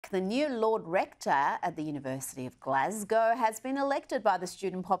the new Lord Rector at the University of Glasgow has been elected by the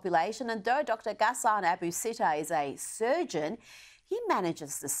student population, and though Dr Ghassan Abu Sitta is a surgeon, he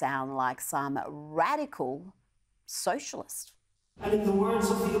manages to sound like some radical socialist. And in the words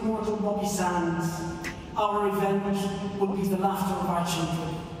of the immortal Bobby Sands, our revenge will be the laughter of our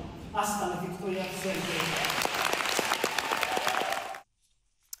children. Hasta la victoria siempre.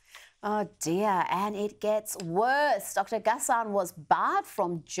 Oh dear, and it gets worse. Dr Ghassan was barred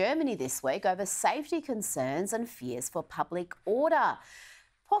from Germany this week over safety concerns and fears for public order,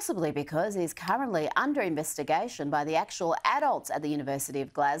 possibly because he's currently under investigation by the actual adults at the University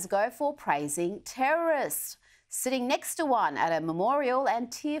of Glasgow for praising terrorists, sitting next to one at a memorial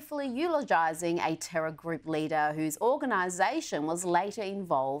and tearfully eulogising a terror group leader whose organisation was later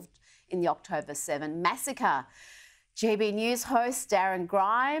involved in the October 7 massacre. GB News host Darren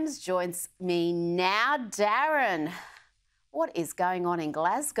Grimes joins me now. Darren, what is going on in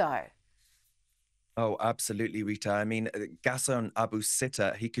Glasgow? Oh, absolutely, Rita. I mean, Ghassan Abu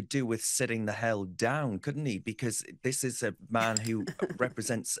Sitta, he could do with sitting the hell down, couldn't he? Because this is a man who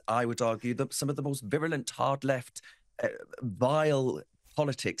represents, I would argue, some of the most virulent, hard-left, vile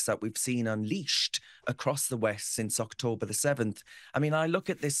politics that we've seen unleashed across the West since October the 7th. I mean, I look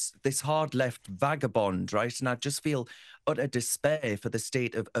at this hard left vagabond, right, and I just feel utter despair for the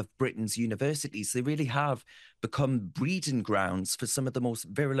state of Britain's universities. They really have become breeding grounds for some of the most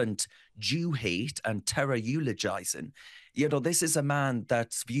virulent Jew hate and terror eulogising. You know, this is a man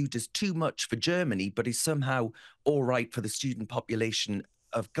that's viewed as too much for Germany, but is somehow all right for the student population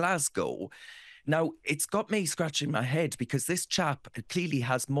of Glasgow. Now, it's got me scratching my head because this chap clearly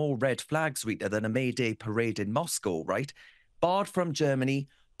has more red flags, Rita, than a May Day parade in Moscow, right? Barred from Germany,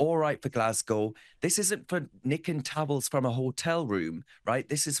 all right for Glasgow. This isn't for nicking towels from a hotel room, right?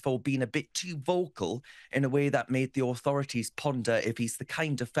 This is for being a bit too vocal in a way that made the authorities ponder if he's the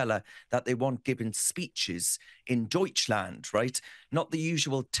kind of fella that they want giving speeches in Deutschland, right? Not the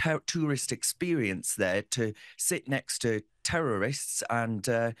usual tourist experience there to sit next to terrorists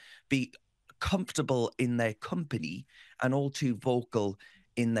and be comfortable in their company and all too vocal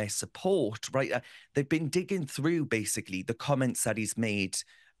in their support, right? They've been digging through basically the comments that he's made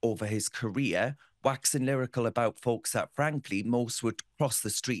over his career, waxing lyrical about folks that frankly most would cross the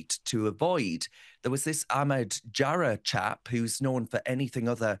street to avoid. There was this Ahmed Jarrah chap who's known for anything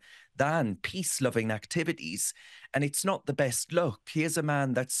other than peace-loving activities, and it's not the best look. Here's a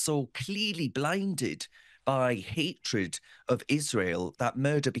man that's so clearly blinded by hatred of Israel that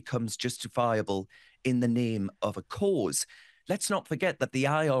murder becomes justifiable in the name of a cause. Let's not forget that the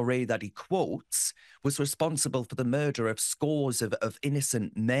IRA that he quotes was responsible for the murder of scores of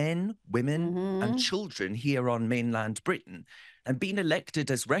innocent men, women, and children here on mainland Britain. And being elected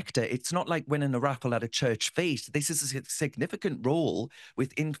as rector, it's not like winning a raffle at a church fete. This is a significant role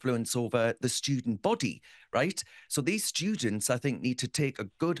with influence over the student body, right? So these students, I think, need to take a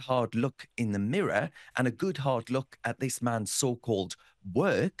good hard look in the mirror and a good hard look at this man's so-called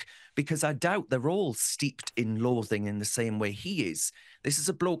work, because I doubt they're all steeped in loathing in the same way he is. This is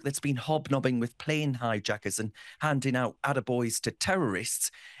a bloke that's been hobnobbing with plane hijackers and handing out attaboys to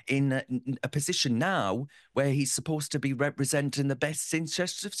terrorists in a position now where he's supposed to be representing the best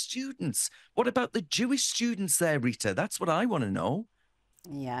interests of students. What about the Jewish students there, Rita? That's what I want to know.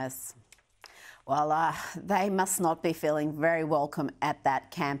 Yes. Well, they must not be feeling very welcome at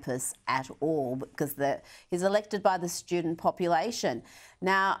that campus at all, because he's elected by the student population.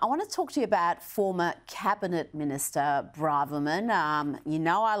 Now, I want to talk to you about former Cabinet Minister Braverman. You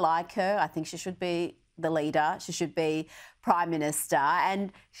know I like her. I think she should be the leader. She should be Prime Minister,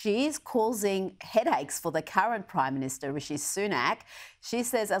 and she is causing headaches for the current Prime Minister, Rishi Sunak. She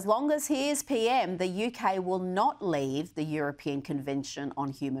says as long as he is PM, the UK will not leave the European Convention on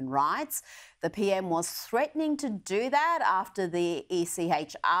Human Rights. The PM was threatening to do that after the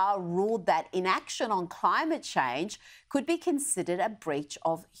ECHR ruled that inaction on climate change could be considered a breach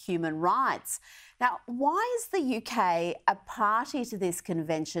of human rights. Now, why is the UK a party to this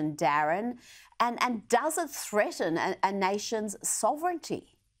convention, Darren? And does it threaten a nation's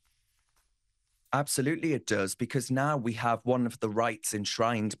sovereignty? Absolutely it does, because now we have one of the rights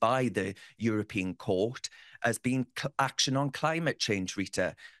enshrined by the European Court as being action on climate change,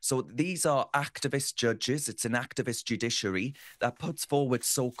 Rita. So these are activist judges. It's an activist judiciary that puts forward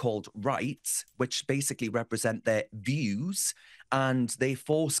so-called rights, which basically represent their views, and they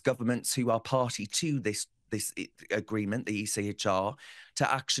force governments who are party to this this agreement, the ECHR,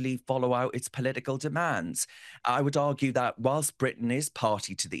 to actually follow out its political demands. I would argue that whilst Britain is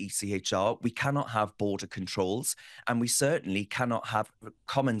party to the ECHR, we cannot have border controls, and we certainly cannot have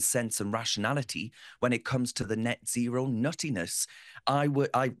common sense and rationality when it comes to the net zero nuttiness. I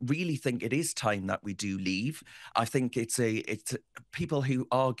really think it is time that we do leave. I think it's people who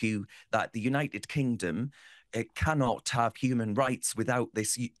argue that the United Kingdom, it cannot have human rights without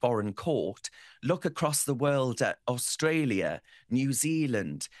this foreign court. Look across the world at Australia, New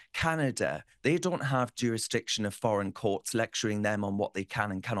Zealand, Canada. They don't have jurisdiction of foreign courts lecturing them on what they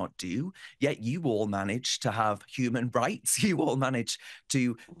can and cannot do. Yet you all manage to have human rights. You all manage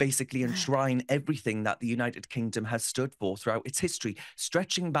to basically enshrine everything that the United Kingdom has stood for throughout its history,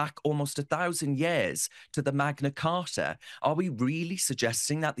 stretching back almost 1,000 years to the Magna Carta. Are we really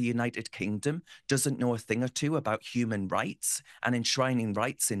suggesting that the United Kingdom doesn't know a thing or two about human rights and enshrining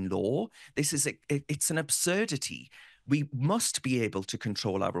rights in law? It's an absurdity. We must be able to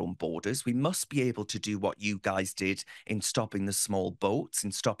control our own borders. We must be able to do what you guys did in stopping the small boats,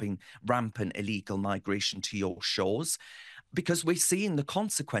 in stopping rampant illegal migration to your shores, because we're seeing the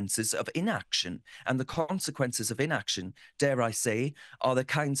consequences of inaction. And the consequences of inaction, dare I say, are the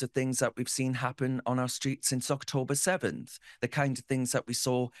kinds of things that we've seen happen on our streets since October 7th, the kind of things that we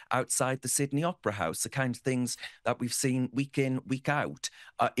saw outside the Sydney Opera House, the kind of things that we've seen week in, week out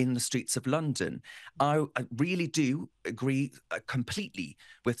in the streets of London. I really do agree completely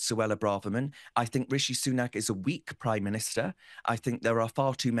with Suella Braverman. I think Rishi Sunak is a weak Prime Minister. I think there are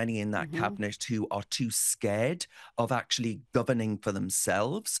far too many in that cabinet who are too scared of actually governing for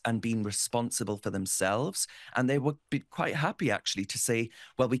themselves and being responsible for themselves. And they would be quite happy actually to say,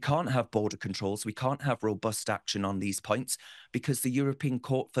 well, we can't have border controls, we can't have robust action on these points because the European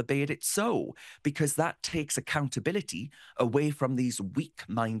Court forbade it so, because that takes accountability away from these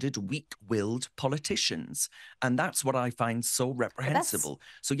weak-minded, weak-willed politicians. And that's what I find so reprehensible.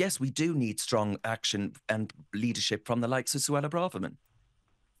 So yes, we do need strong action and leadership from the likes of Suella Braverman.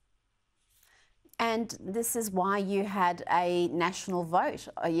 And this is why you had a national vote.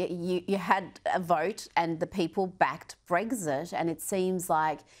 You had a vote and the people backed Brexit, and it seems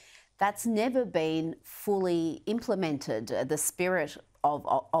like that's never been fully implemented, the spirit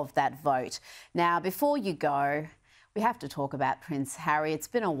of that vote. Now, before you go, we have to talk about Prince Harry. It's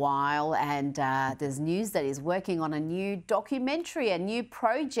been a while, and there's news that he's working on a new documentary, a new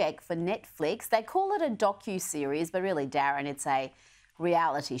project for Netflix. They call it a docu-series, but really, Darren, it's a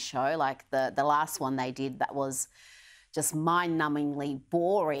reality show like the last one they did that was just mind-numbingly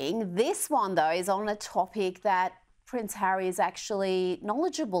boring. This one, though, is on a topic that Prince Harry is actually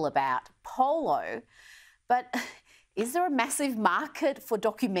knowledgeable about, polo. But is there a massive market for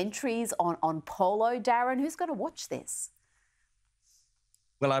documentaries on polo, Darren? Who's going to watch this?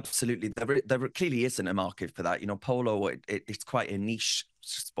 Well, absolutely. There clearly isn't a market for that. You know, polo, it's quite a niche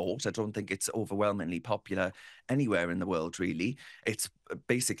sport. I don't think it's overwhelmingly popular anywhere in the world, really. It's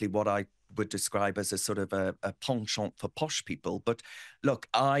basically what I would describe as a sort of a penchant for posh people. But look,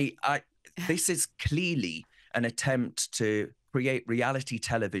 this is clearly an attempt to create reality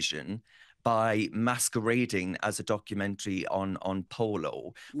television by masquerading as a documentary on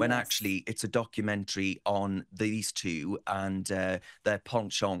polo, when actually it's a documentary on these two and their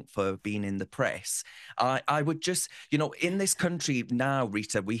penchant for being in the press. I would just, you know, in this country now,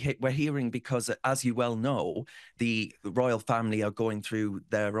 Rita, we're hearing, because as you well know, the royal family are going through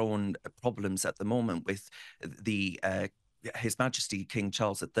their own problems at the moment with the His Majesty King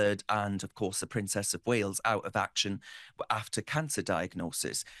Charles III and, of course, the Princess of Wales out of action after cancer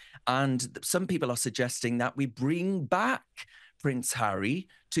diagnosis. And some people are suggesting that we bring back Prince Harry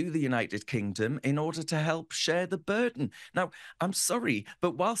to the United Kingdom in order to help share the burden. Now, I'm sorry,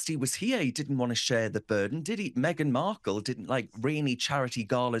 but whilst he was here, he didn't want to share the burden, did he? Meghan Markle didn't like rainy charity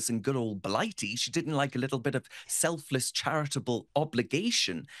galas and good old Blighty. She didn't like a little bit of selfless charitable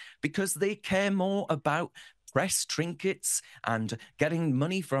obligation, because they care more about press trinkets and getting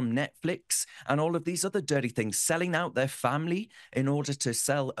money from Netflix and all of these other dirty things, selling out their family in order to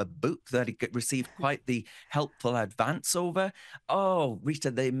sell a book that he received quite the helpful advance over. Oh,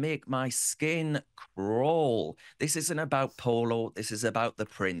 Rita, they make my skin crawl. This isn't about polo. This is about the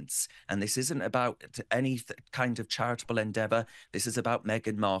prince. And this isn't about any kind of charitable endeavour. This is about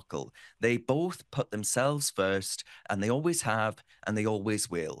Meghan Markle. They both put themselves first, and they always have, and they always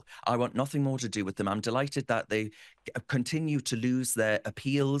will. I want nothing more to do with them. I'm delighted that they continue to lose their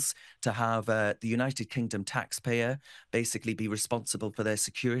appeals to have the United Kingdom taxpayer basically be responsible for their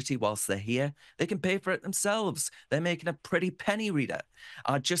security whilst they're here. They can pay for it themselves. They're making a pretty penny, Rita.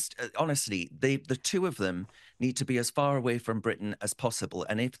 Honestly, the two of them need to be as far away from Britain as possible.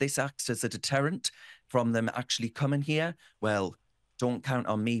 And if this acts as a deterrent from them actually coming here, well, don't count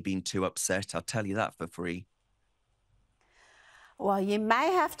on me being too upset. I'll tell you that for free. Well, you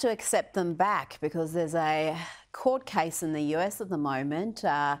may have to accept them back because there's a court case in the US at the moment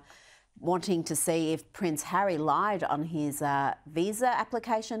wanting to see if Prince Harry lied on his visa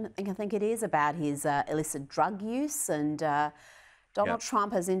application, I think it is, about his illicit drug use. And Donald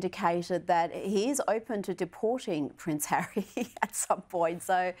Trump has indicated that he is open to deporting Prince Harry at some point.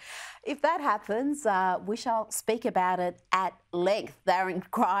 So if that happens, we shall speak about it at length. Darren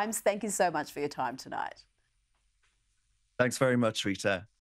Grimes, thank you so much for your time tonight. Thanks very much, Rita.